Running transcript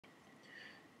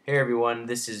Hey everyone,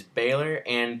 this is Baylor,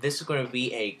 and this is going to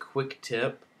be a quick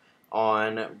tip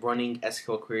on running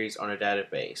SQL queries on a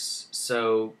database.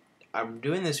 So I'm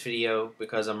doing this video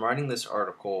because I'm writing this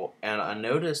article, and I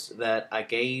noticed that I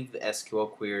gave the SQL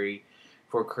query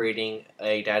for creating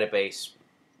a database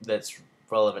that's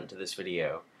relevant to this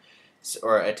video,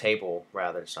 or a table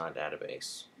rather. It's not a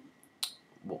database.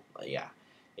 Well, yeah,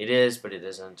 it is, but it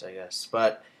isn't, I guess.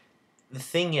 But the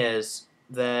thing is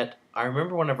that I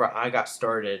remember whenever I got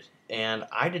started and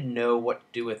I didn't know what to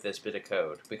do with this bit of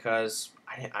code because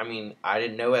I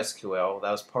didn't know SQL.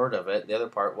 That was part of it. The other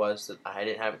part was that I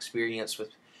didn't have experience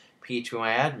with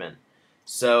phpMyAdmin.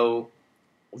 So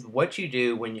what you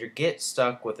do when you get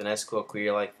stuck with an SQL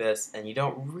query like this and you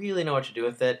don't really know what to do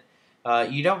with it,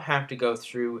 you don't have to go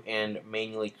through and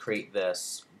manually create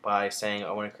this by saying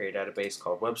I want to create a database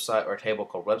called website or a table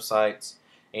called websites,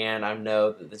 and I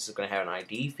know that this is going to have an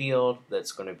ID field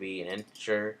that's going to be an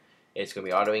integer. It's going to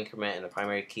be auto increment in the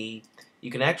primary key.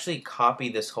 You can actually copy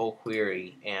this whole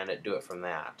query and do it from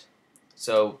that.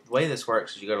 So the way this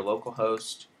works is you go to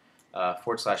localhost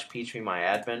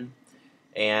 /phpMyAdmin,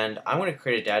 and I'm going to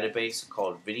create a database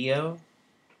called video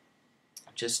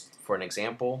just for an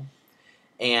example.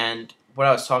 And what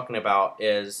I was talking about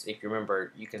is, if you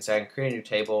remember, you can say I can create a new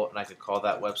table and I could call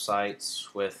that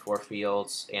websites with 4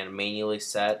 fields and manually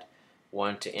set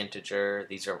one to integer.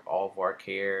 These are all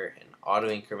varchar and auto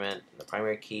increment in the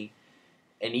primary key.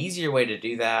 An easier way to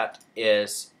do that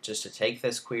is just to take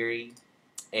this query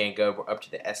and go up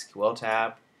to the SQL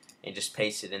tab and just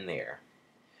paste it in there.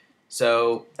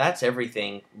 So that's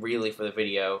everything really for the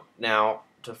video. Now,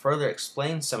 to further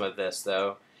explain some of this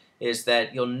though, is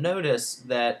that you'll notice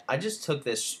that I just took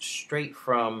this straight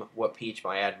from what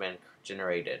phpMyAdmin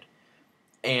generated.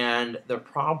 And the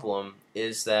problem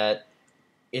is that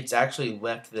it's actually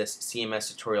left this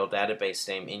CMS tutorial database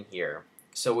name in here.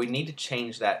 So we need to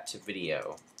change that to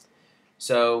video.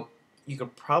 So you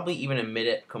could probably even omit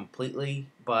it completely,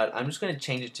 but I'm just going to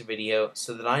change it to video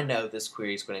so that I know this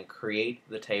query is going to create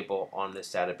the table on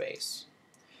this database.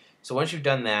 So once you've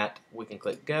done that, we can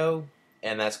click go,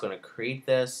 and that's going to create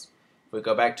this. If we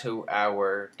go back to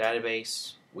our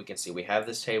database, we can see we have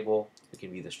this table, we can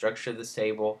view the structure of this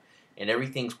table, and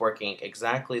everything's working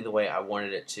exactly the way I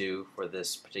wanted it to for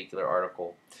this particular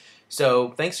article. So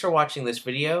thanks for watching this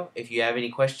video. If you have any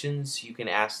questions, you can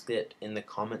ask it in the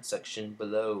comment section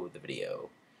below the video.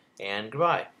 And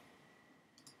goodbye.